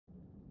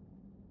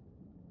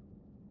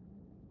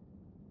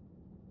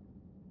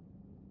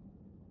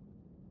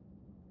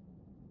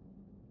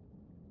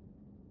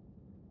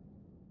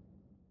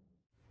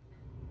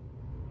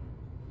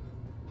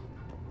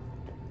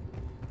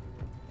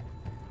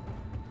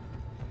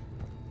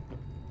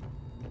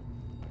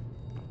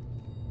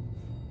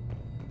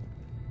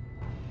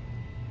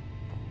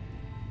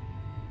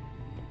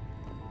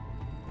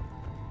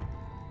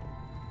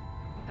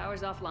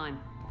Tower's offline.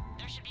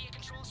 There should be a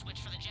control switch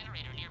for the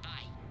generator nearby.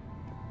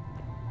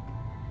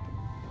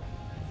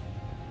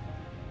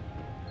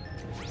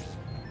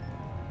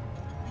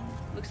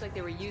 Looks like they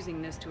were using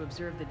this to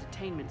observe the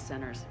detainment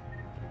centers.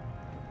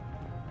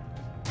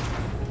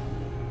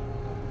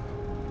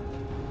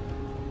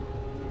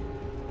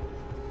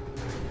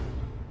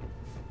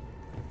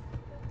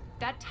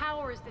 That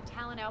tower is the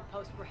Talon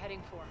outpost we're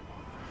heading for.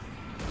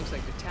 Looks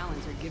like the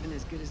Talons are given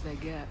as good as they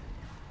get.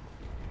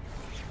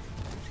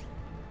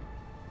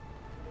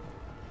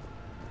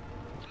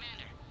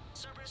 Commander,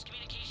 Cerberus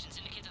communications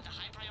indicate that the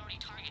high-priority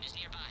target is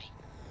nearby.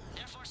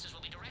 Their forces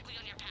will be directly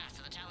on your path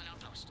to the Talon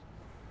outpost.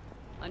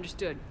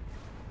 Understood.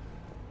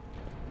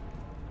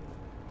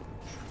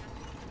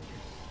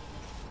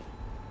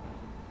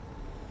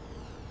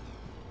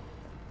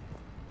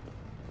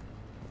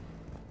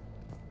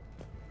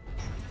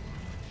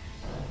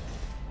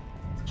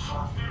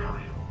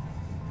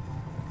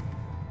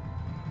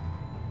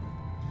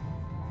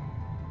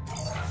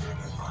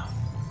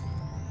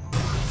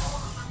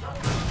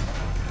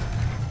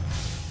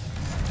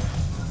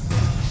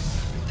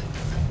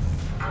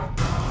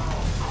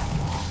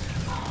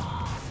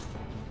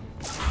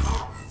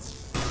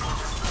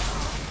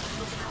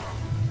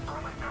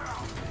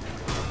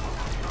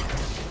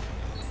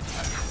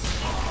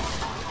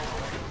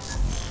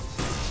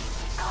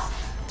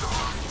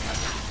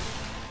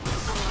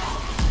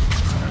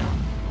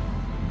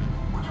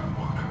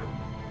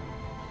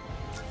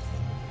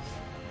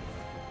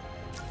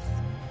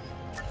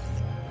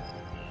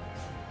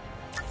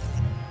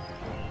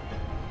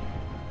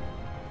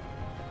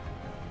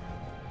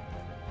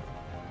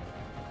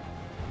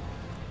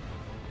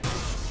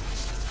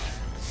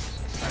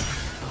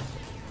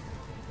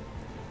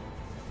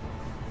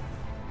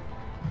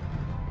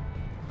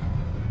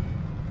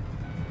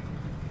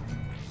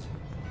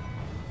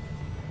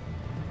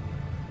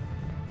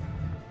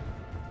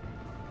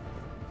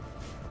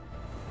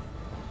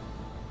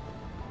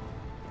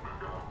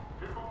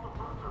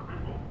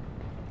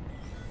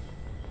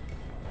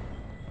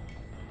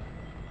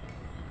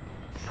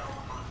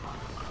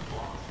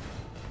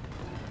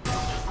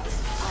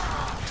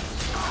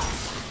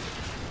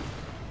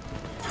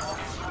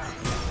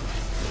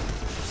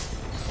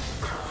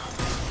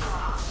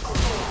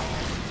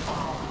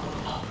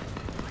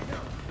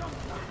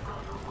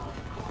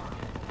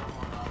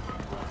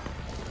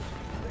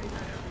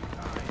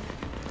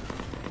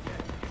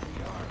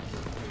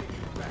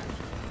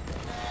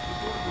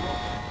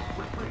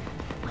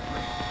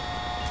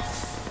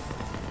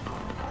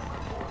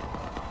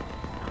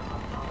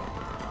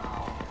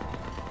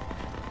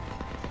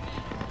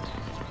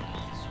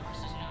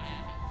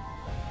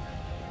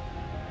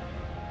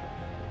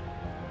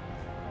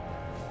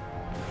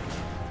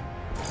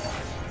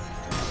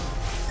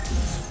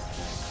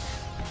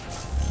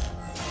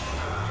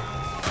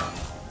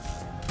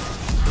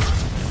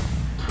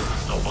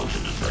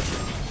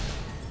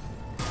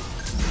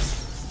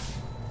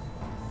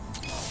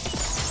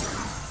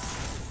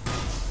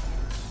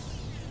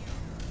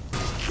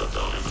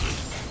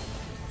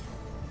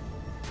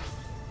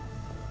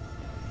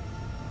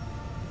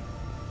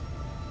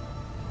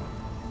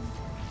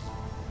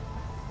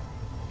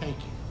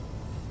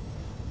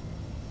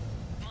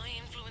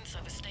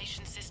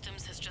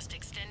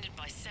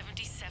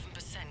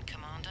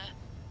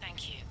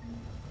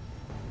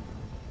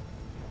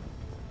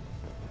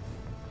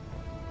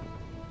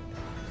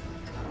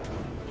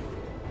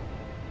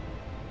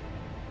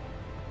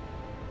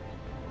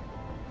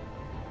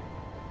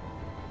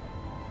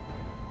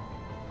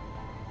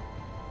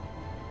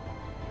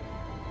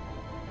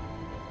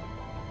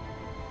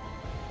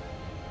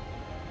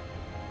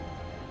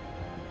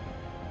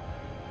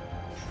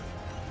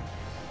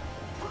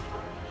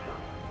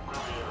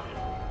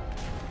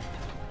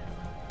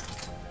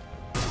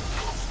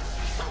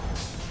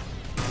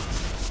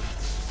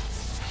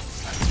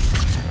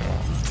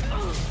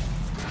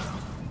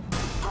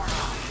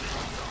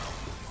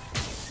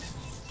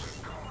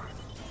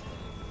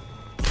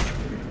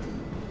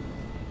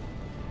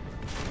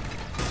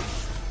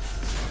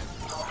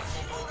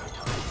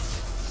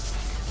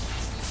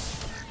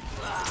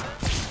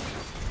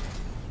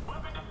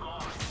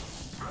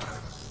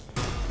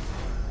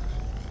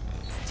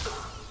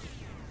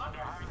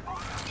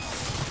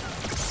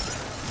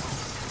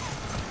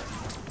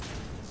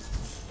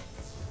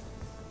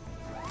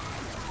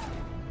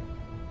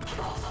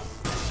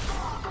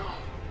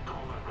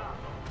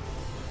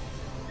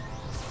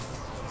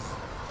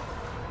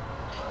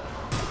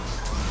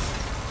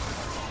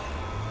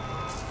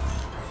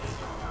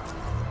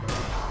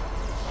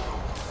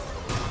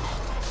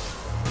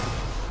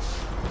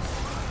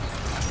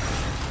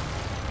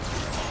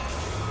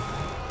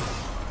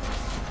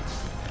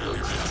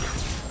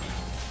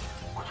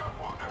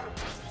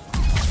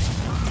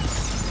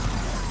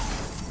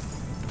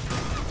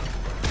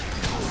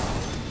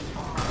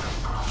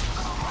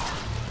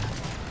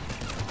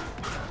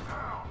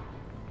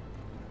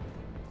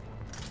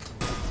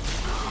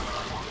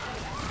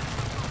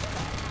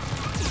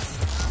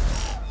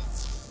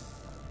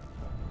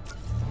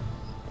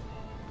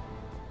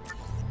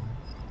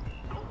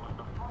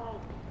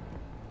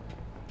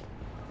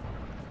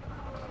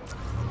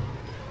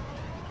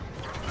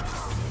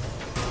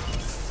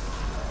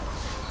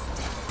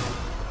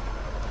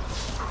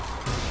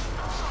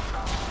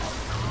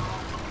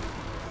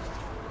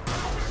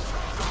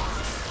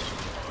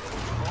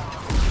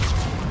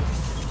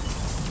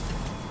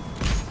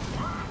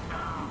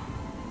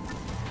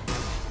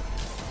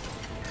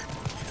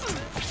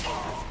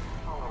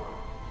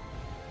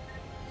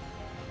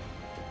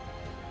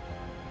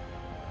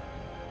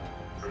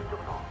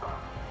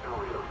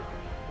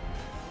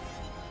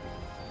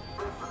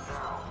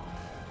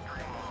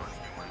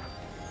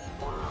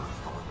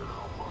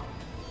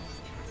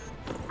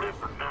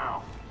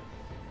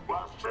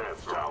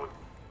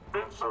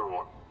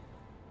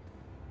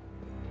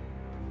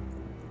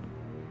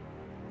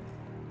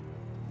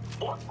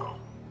 What the?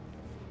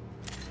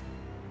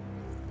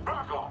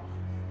 Back off!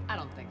 I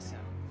don't think so.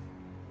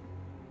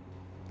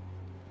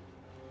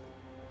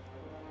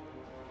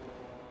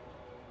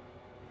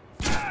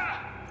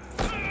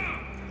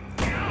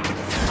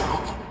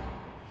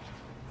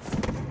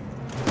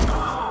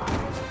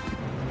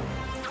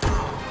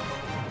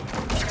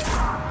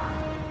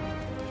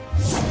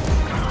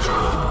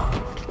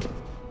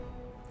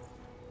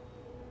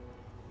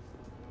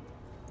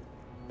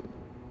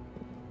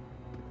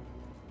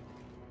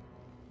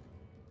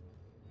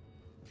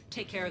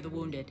 Take care of the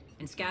wounded,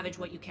 and scavenge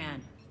what you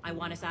can. I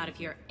want us out of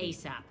here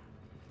ASAP.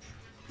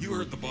 You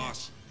heard the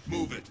boss.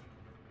 Move it.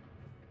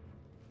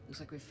 Looks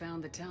like we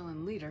found the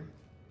Talon leader.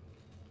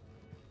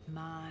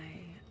 My.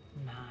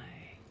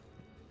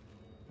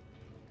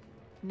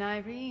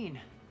 Nyreen,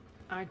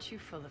 aren't you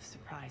full of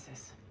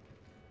surprises?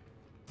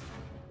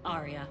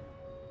 Arya.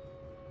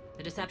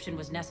 The deception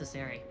was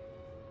necessary.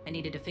 I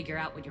needed to figure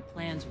out what your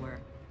plans were.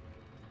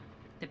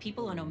 The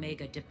people on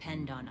Omega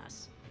depend on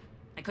us.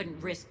 I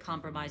couldn't risk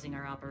compromising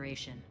our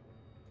operation.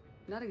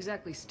 Not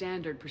exactly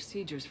standard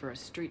procedures for a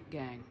street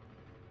gang.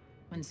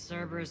 When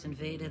Cerberus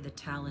invaded, the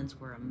Talons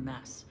were a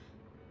mess.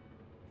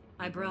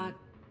 I brought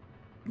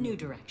new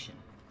direction.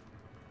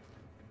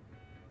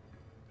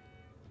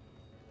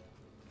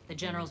 The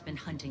General's been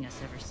hunting us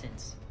ever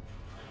since.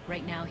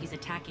 Right now, he's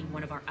attacking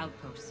one of our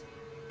outposts.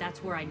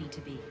 That's where I need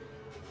to be.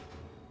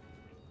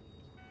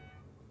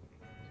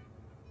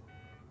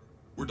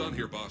 We're done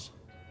here, boss.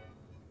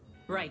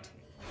 Right.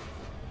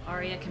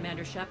 Arya,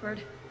 Commander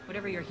Shepard,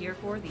 whatever you're here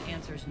for, the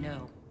answer's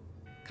no.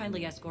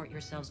 Kindly escort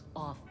yourselves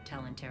off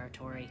Talon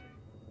territory.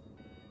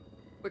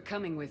 We're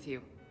coming with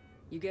you.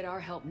 You get our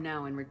help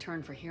now in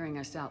return for hearing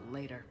us out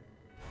later.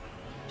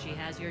 She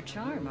has your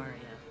charm, Arya.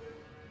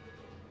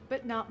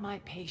 But not my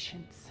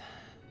patience.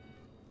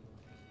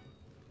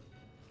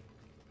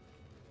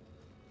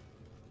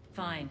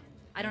 Fine.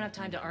 I don't have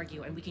time to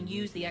argue, and we can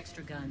use the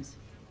extra guns.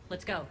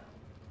 Let's go.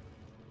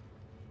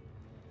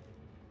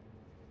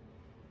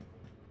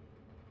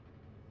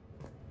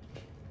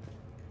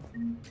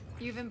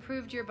 You've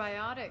improved your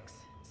biotics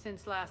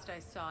since last I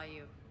saw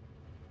you.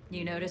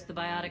 You noticed the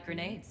biotic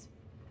grenades?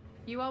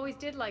 You always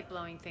did like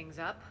blowing things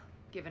up,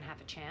 given half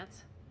a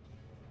chance.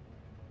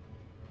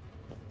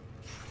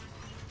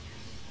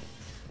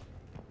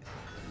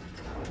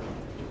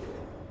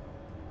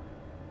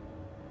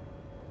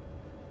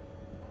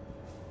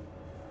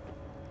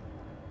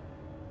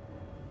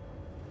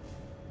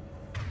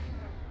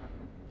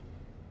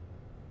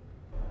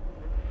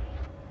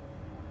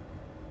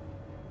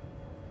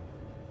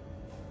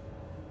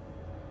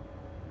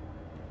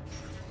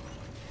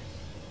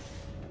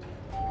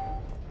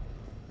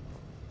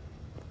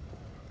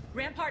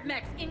 Rampart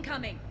mechs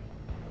incoming!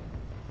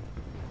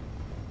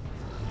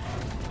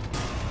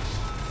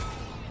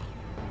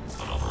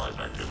 Unauthorized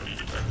activity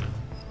detected.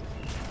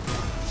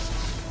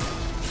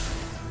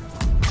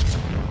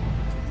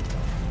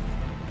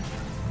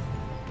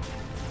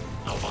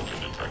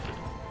 Malfunction detected.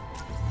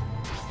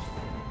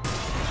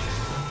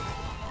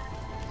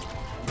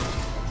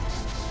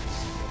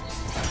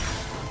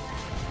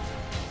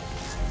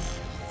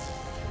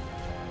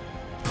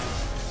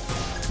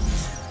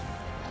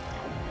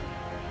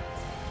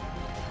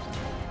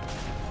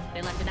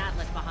 They left an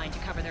Atlas behind to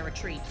cover their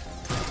retreat.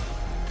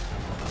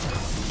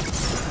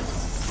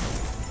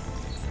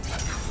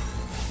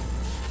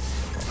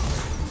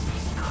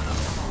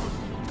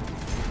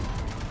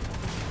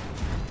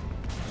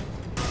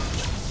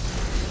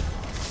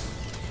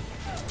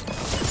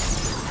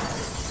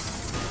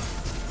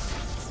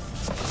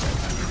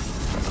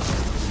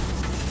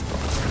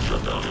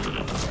 Shutdown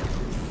imminent.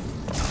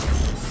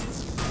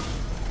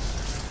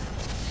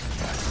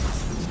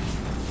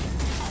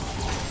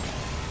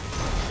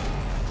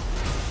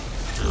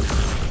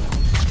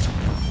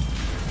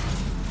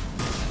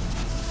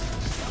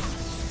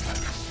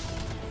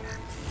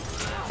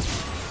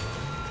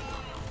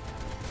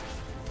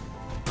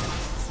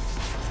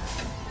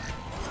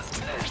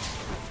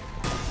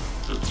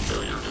 System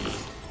failure imminent.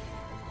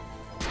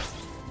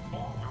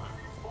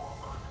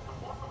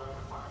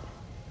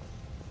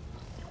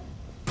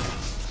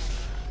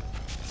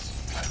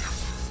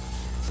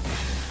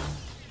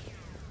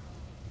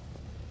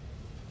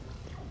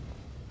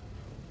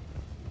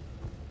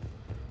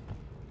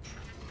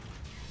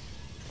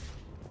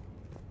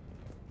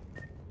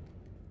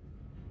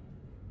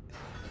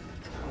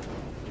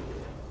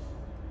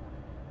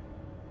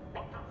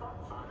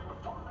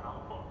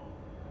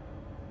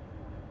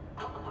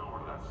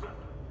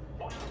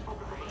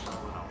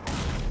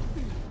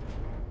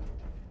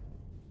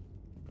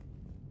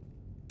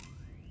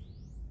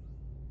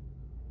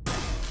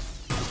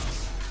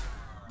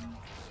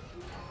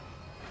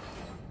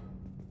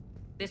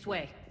 This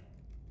way.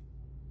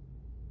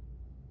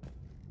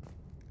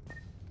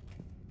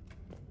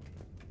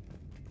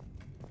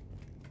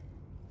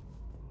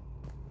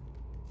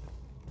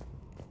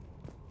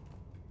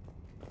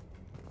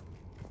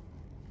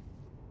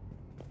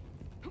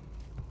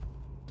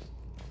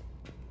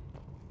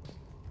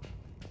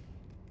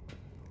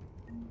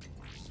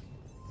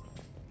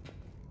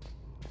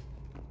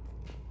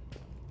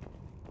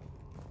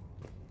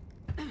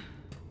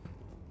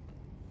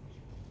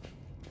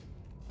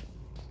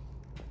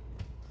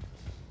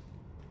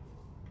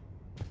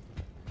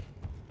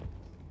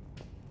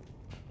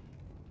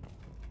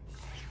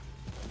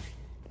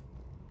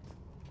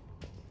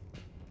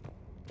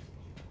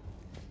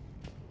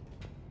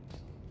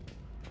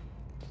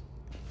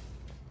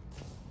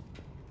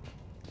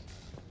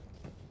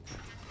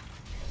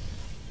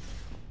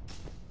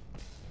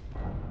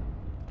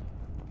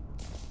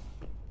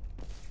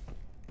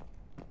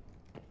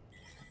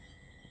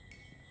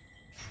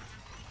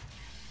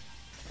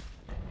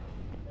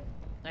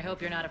 I hope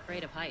you're not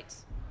afraid of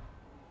heights.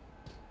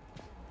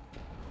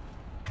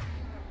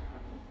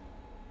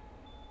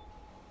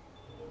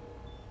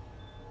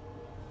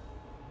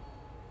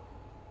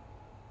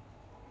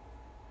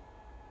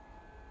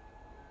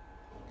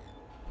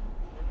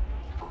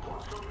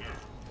 Reports coming in.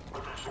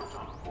 Attention,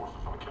 forces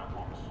on the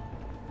catwalks.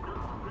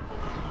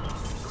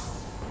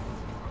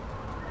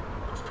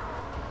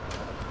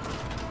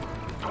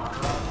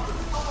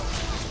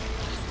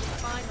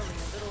 Finally,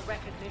 a little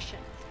recognition.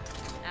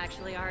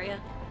 Actually,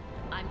 Arya,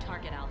 I'm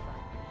Target Alpha.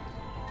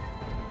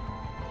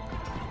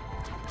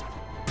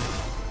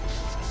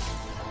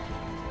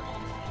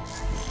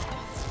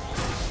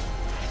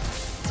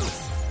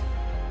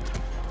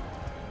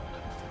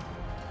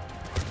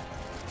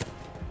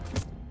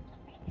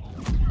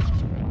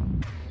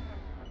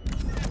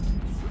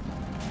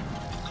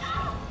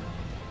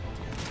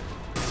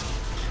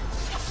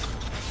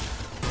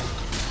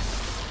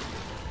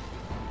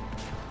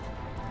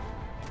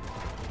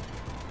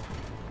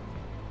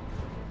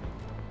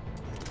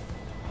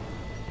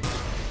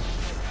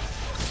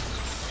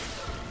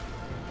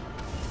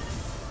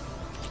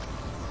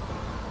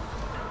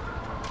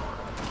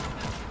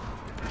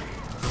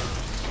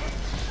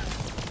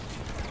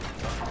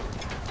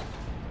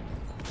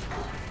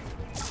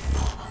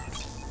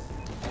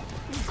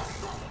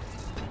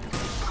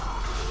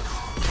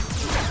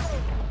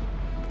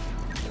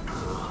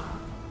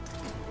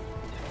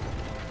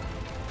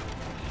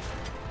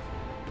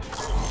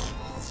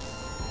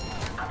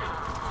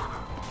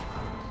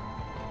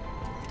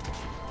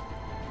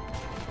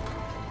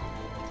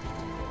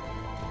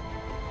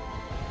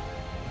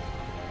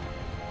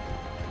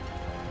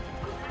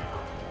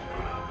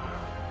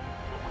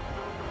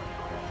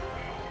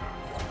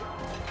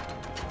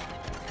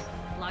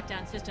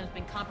 Lockdown system's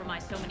been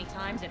compromised so many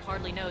times, it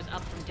hardly knows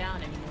up from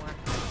down anymore.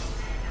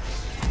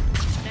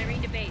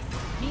 Irene to base.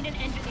 Need an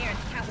engineer at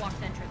the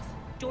catwalk's entrance.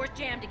 Door's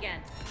jammed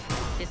again.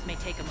 This may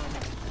take a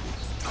moment.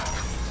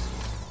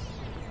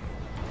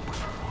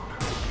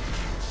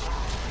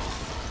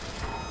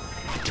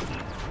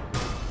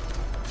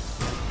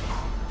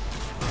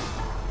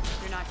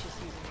 You're not just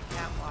using the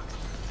catwalks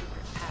as a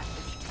secret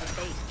passage to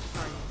the base,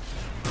 are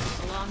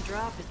you? A long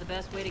drop is the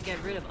best way to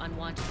get rid of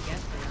unwanted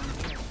guests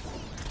around here.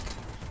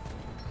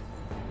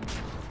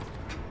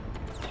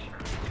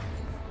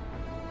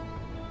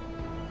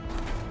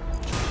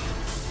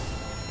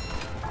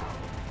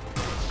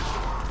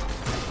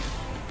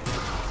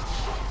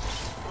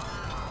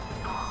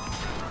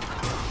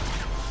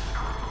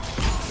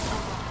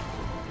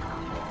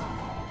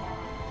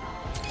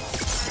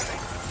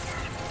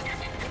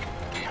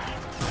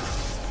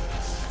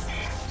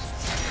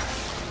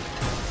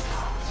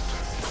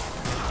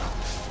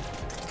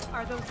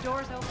 Are those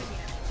doors open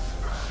yet?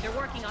 They're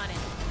working on it.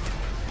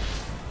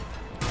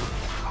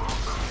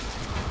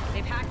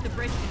 They've hacked the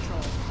bridge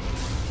control.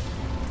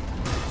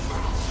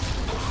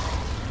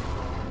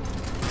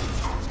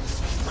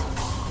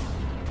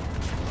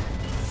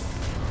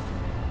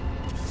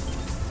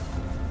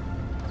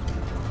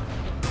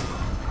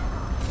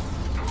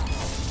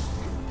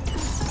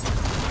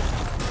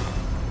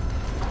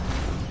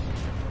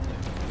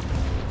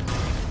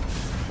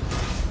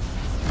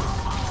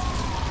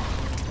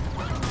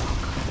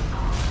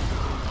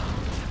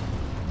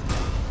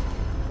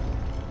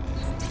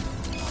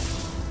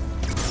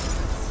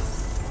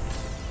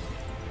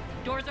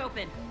 Doors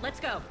open. Let's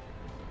go.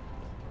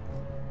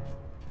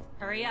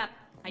 Hurry up.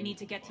 I need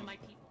to get to my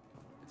people.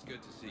 It's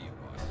good to see you,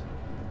 boss.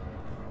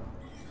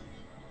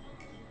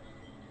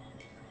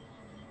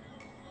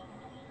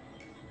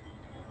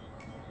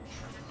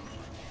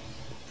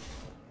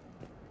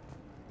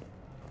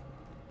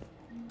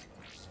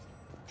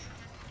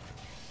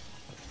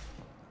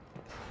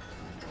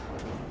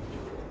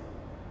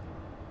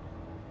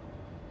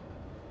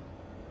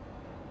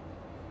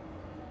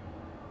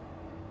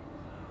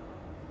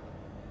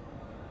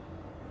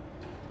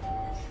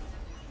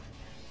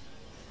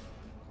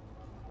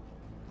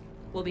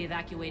 We'll be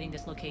evacuating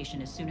this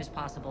location as soon as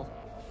possible.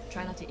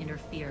 Try not to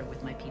interfere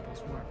with my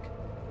people's work.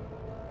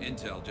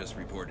 Intel just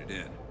reported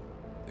in.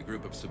 The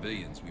group of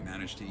civilians we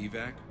managed to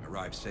evac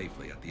arrived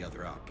safely at the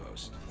other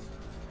outpost.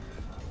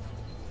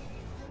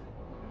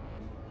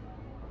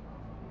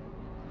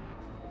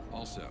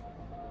 Also,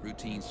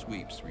 routine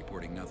sweeps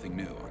reporting nothing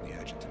new on the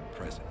adjutant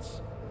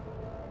presence.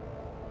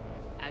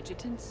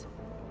 Adjutants?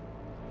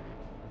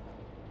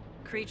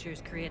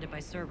 Creatures created by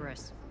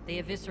Cerberus. They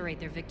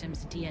eviscerate their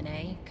victims'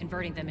 DNA,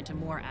 converting them into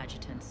more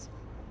adjutants.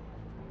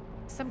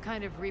 Some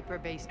kind of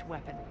Reaper-based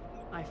weapon.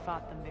 I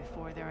fought them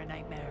before, they're a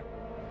nightmare.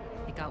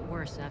 It got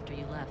worse after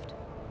you left.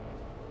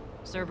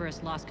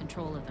 Cerberus lost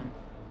control of them.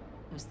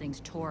 Those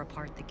things tore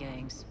apart the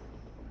gangs,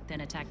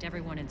 then attacked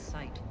everyone in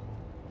sight.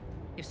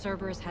 If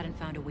Cerberus hadn't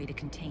found a way to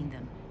contain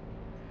them,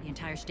 the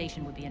entire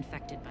station would be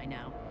infected by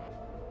now.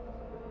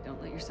 Don't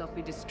let yourself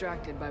be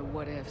distracted by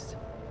what-ifs.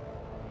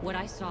 What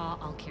I saw,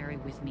 I'll carry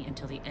with me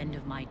until the end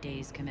of my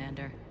days,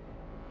 Commander.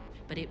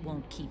 But it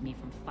won't keep me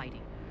from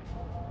fighting.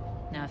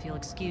 Now, if you'll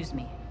excuse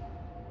me,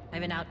 I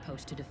have an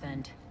outpost to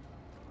defend.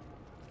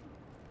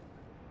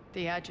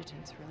 The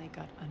adjutants really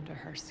got under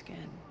her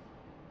skin.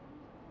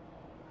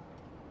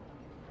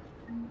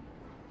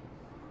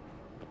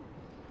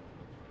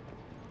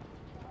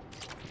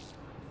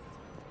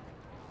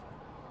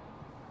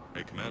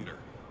 Hey, Commander.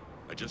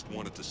 I just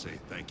wanted to say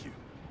thank you.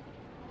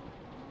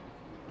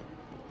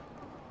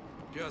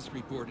 Just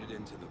reported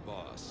into the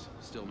boss.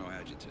 Still no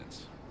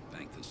adjutants.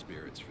 Thank the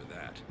spirits for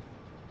that.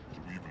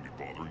 Should we even be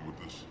bothering with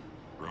this?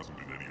 There hasn't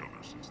been any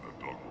others since that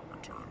dog worker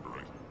returned,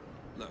 right?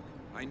 Look,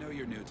 I know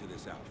you're new to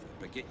this outfit,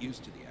 but get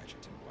used to the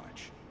adjutant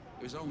watch.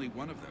 It was only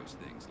one of those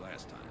things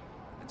last time,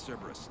 and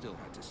Cerberus still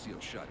had to seal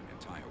shut an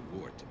entire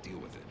ward to deal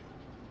with it.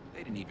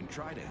 They didn't even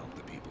try to help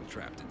the people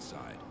trapped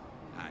inside.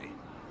 I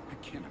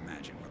can't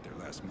imagine what their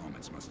last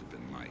moments must have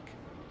been like.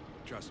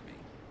 Trust me,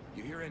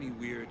 you hear any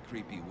weird,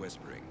 creepy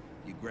whispering,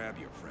 you grab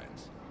your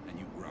friends, and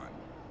you run.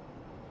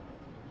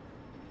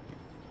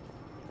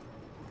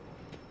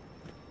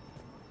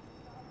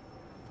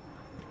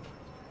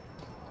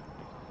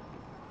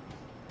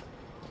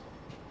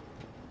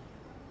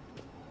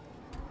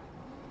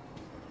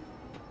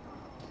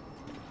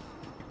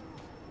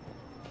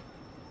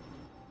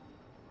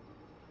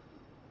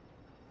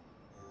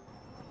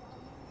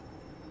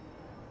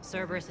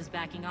 Cerberus is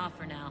backing off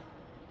for now.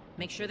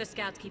 Make sure the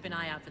scouts keep an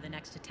eye out for the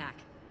next attack.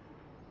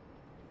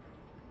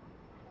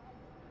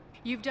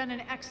 You've done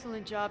an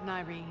excellent job,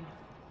 Nyreen,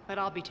 but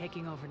I'll be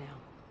taking over now.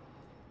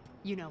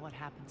 You know what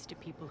happens to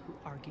people who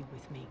argue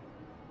with me.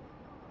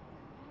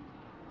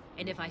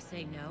 And if I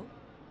say no,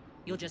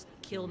 you'll just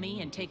kill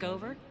me and take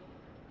over?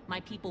 My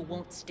people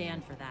won't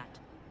stand for that.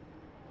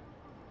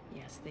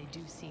 Yes, they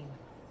do seem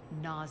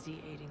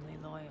nauseatingly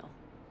loyal.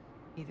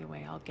 Either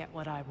way, I'll get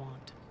what I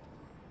want.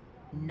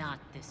 Not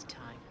this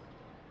time.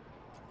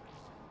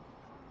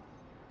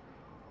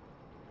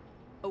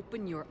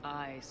 Open your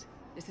eyes.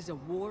 This is a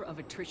war of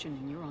attrition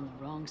and you're on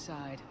the wrong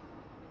side.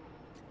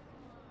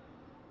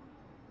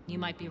 You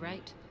might be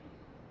right,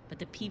 but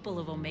the people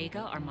of Omega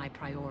are my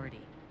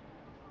priority.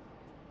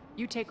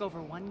 You take over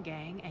one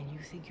gang and you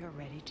think you're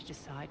ready to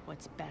decide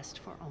what's best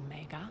for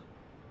Omega?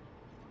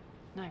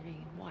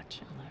 Nyreen, watch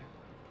and learn.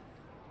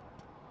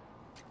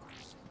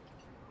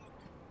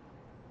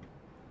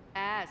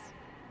 Az.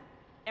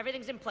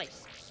 Everything's in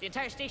place. The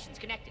entire station's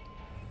connected.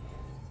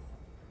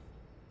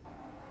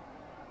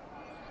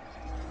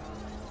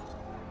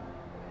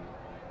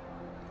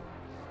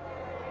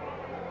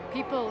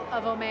 People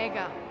of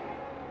Omega,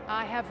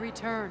 I have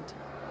returned.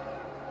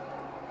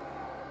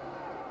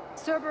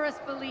 Cerberus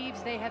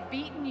believes they have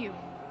beaten you.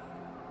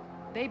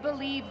 They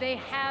believe they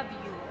have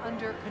you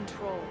under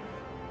control.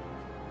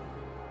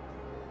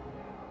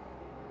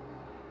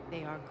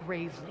 They are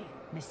gravely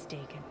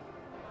mistaken.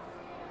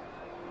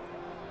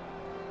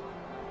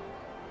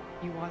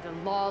 You are the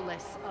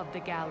lawless of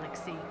the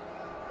galaxy.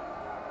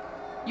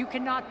 You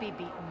cannot be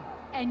beaten,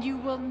 and you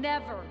will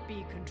never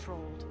be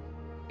controlled.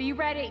 Be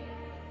ready.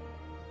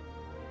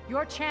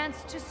 Your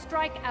chance to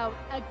strike out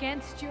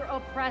against your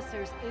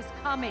oppressors is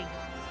coming.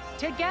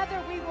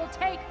 Together we will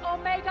take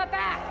Omega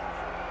back!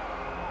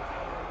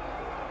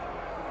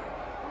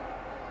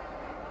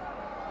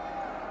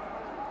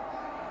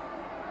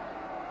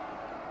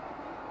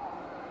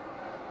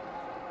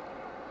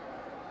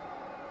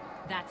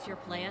 That's your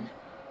plan?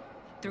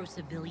 Throw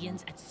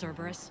civilians at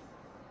Cerberus?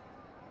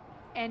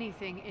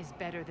 Anything is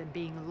better than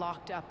being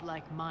locked up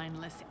like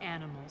mindless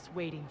animals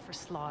waiting for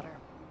slaughter.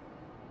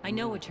 I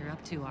know what you're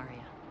up to,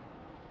 Arya.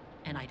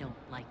 And I don't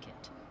like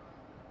it.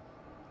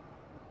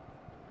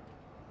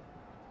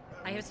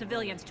 I have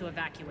civilians to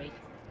evacuate.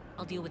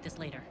 I'll deal with this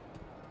later.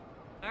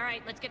 All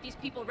right, let's get these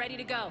people ready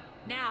to go.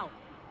 Now!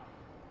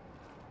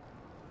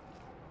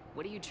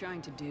 What are you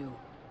trying to do?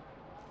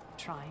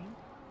 Trying?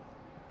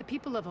 The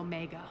people of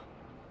Omega,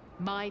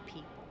 my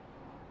people,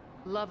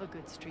 love a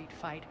good street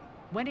fight.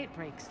 When it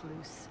breaks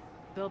loose,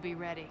 they'll be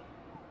ready.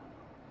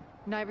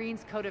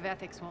 Nyreen's code of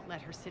ethics won't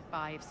let her sit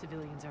by if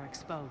civilians are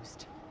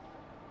exposed.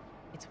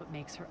 It's what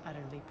makes her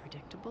utterly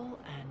predictable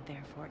and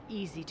therefore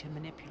easy to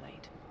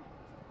manipulate.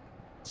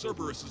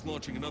 Cerberus is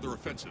launching another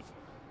offensive.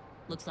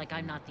 Looks like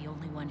I'm not the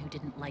only one who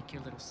didn't like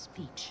your little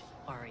speech,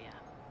 Arya.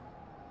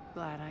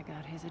 Glad I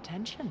got his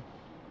attention.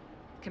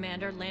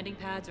 Commander, landing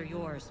pads are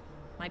yours.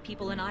 My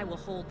people and I will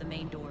hold the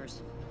main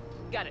doors.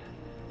 Got it.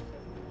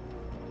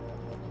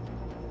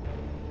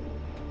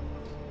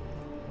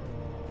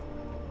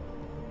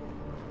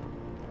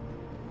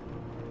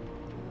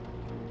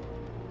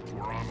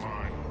 We're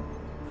online.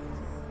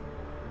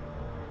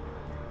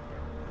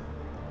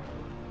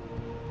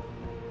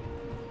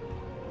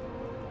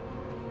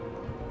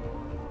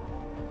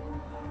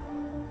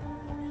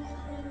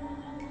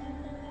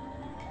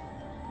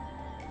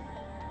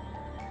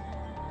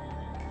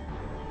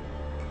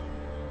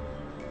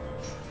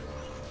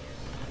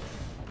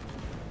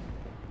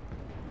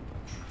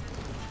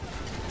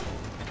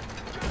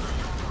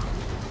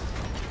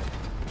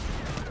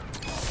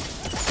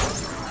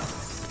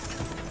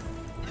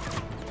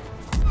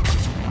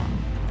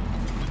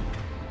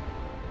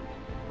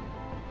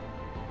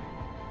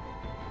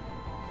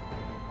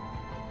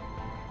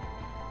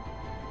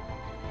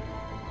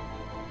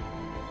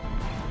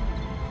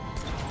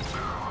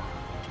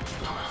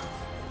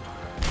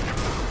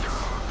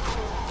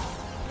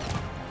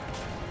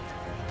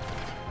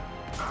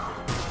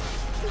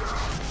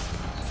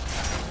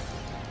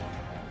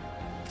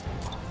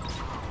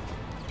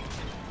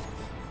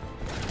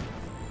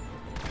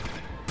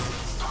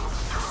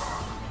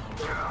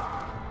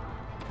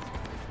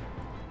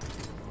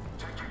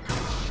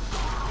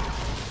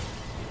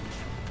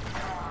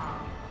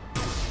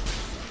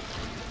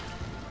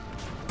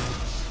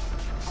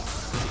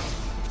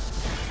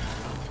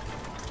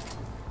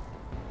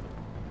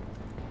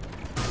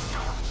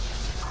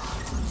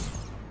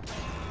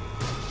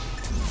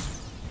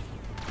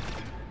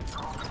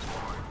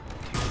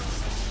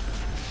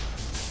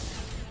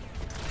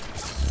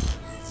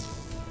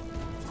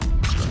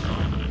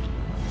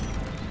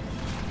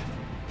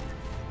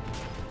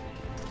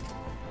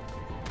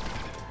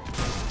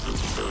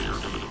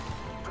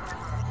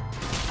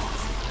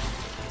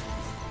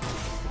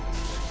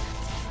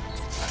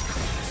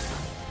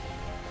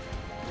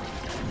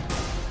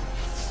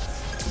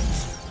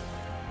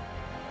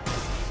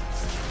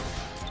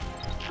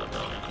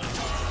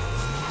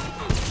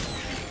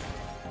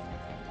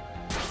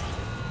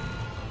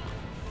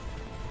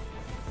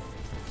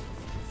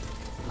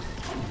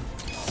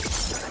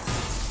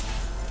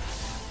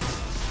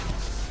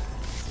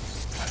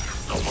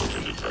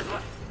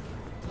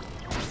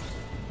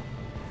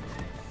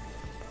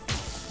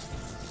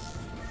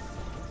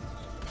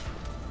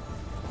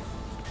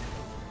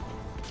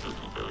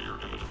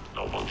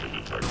 Malfunction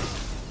detected.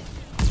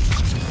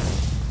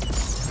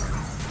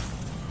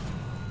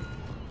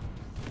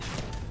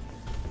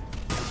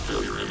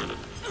 Failure imminent.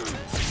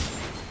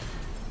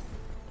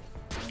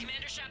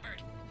 Commander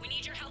Shepard, we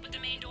need your help at the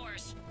main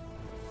doors.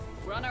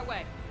 We're on our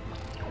way.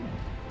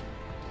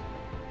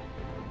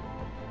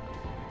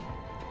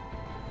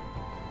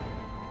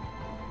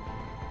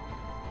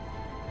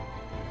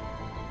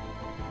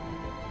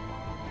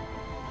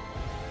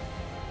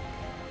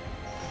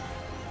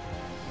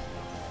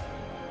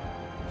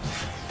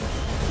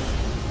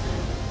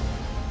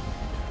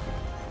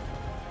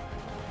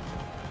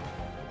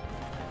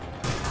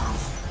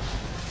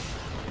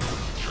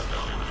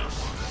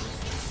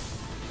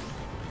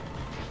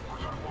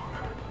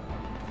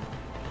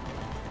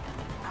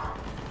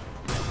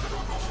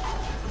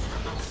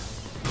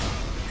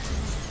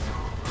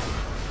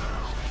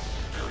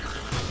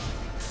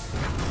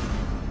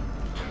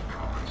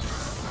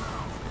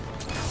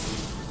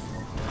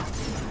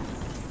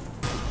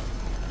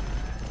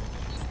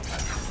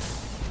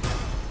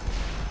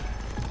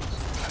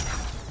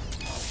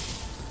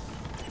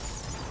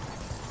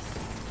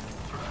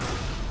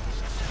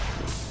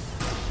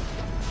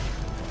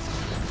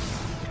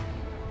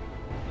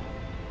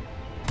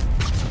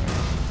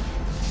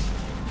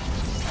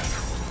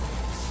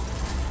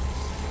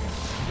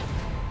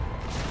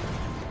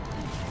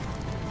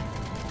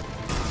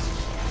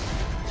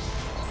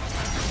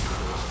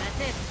 That's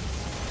it.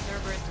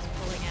 Cerberus is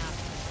pulling out.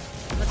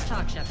 Let's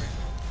talk, Shepard.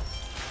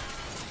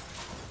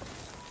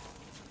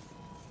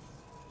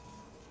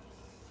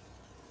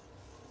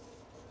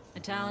 The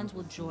Talons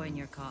will join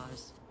your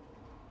cause.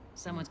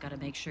 Someone's got to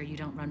make sure you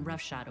don't run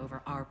roughshod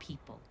over our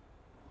people.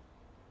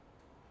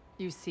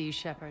 You see,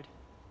 Shepard.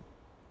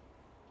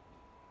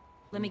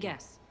 Let me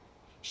guess.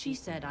 She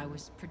said I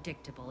was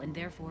predictable and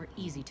therefore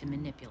easy to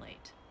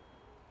manipulate.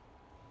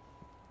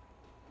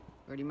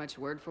 Pretty much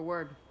word for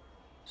word.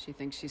 She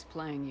thinks she's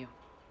playing you.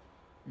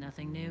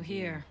 Nothing new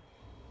here.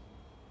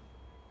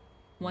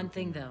 One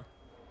thing, though.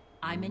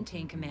 I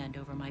maintain command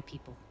over my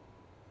people.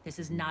 This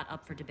is not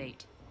up for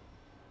debate.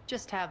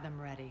 Just have them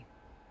ready.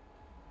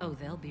 Oh,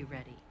 they'll be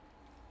ready.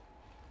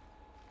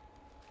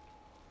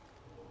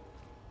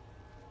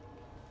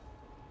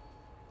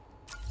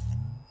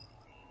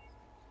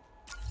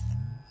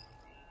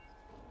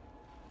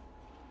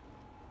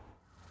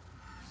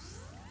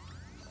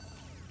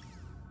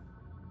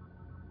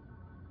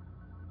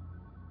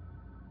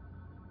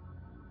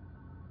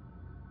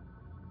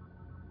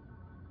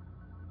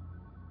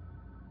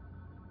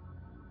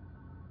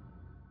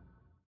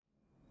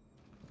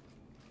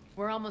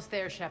 We're almost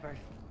there, Shepard.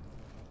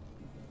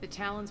 The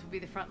Talons will be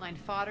the frontline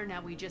fodder,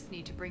 now we just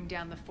need to bring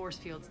down the force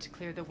fields to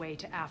clear the way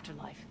to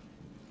Afterlife.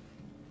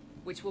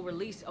 Which will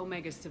release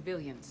Omega's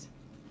civilians.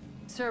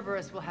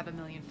 Cerberus will have a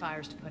million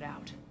fires to put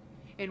out.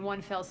 In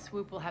one fell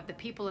swoop, we'll have the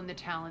people in the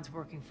Talons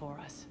working for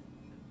us.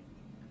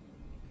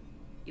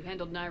 You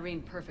handled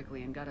Nyreen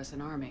perfectly and got us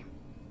an army.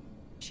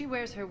 She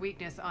wears her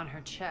weakness on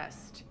her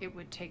chest. It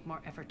would take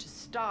more effort to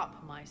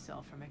stop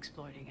myself from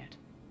exploiting it.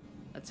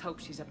 Let's hope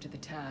she's up to the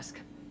task.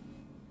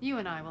 You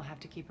and I will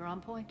have to keep her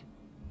on point.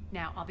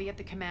 Now, I'll be at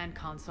the command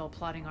console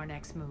plotting our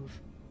next move.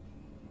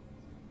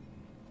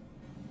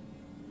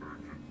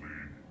 Urgently,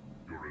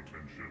 your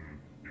attention,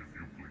 if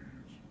you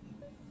please.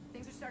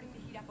 Things are starting to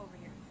heat up over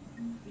here.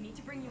 We need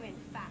to bring you in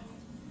fast.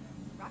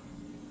 Rock?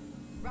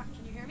 Rock,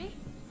 can you hear me?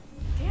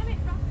 Damn it,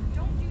 Rock!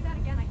 Don't do that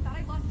again. I thought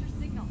I lost your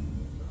signal.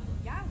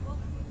 Yeah, well,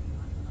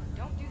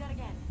 don't do that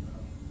again.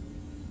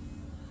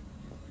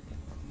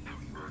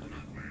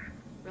 Urgently.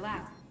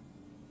 Relax.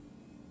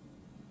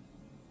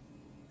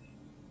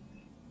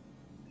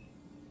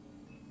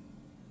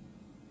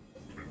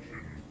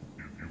 Attention,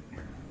 if you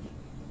please.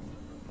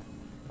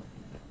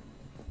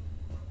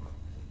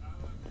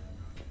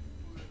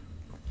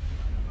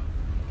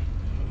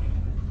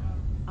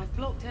 I've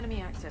blocked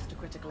enemy access to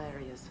critical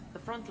areas. The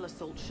frontal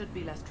assault should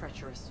be less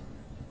treacherous.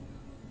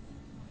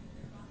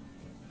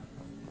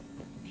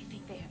 They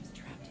think they have us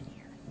trapped in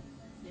here.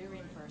 They're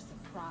in for a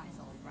surprise,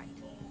 all right.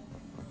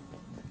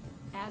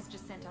 Az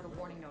just sent out a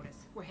warning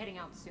notice. We're heading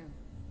out soon.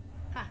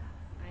 Huh.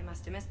 I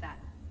must have missed that.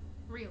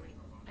 Really?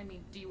 I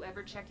mean, do you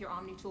ever check your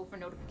Omni tool for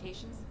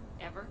notifications?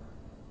 Ever?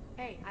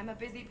 Hey, I'm a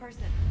busy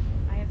person.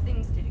 I have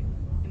things to do.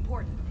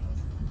 Important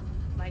things.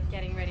 Like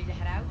getting ready to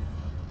head out,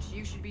 which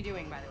you should be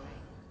doing, by the way.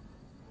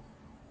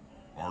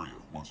 Arya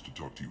wants to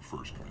talk to you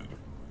first, Commander.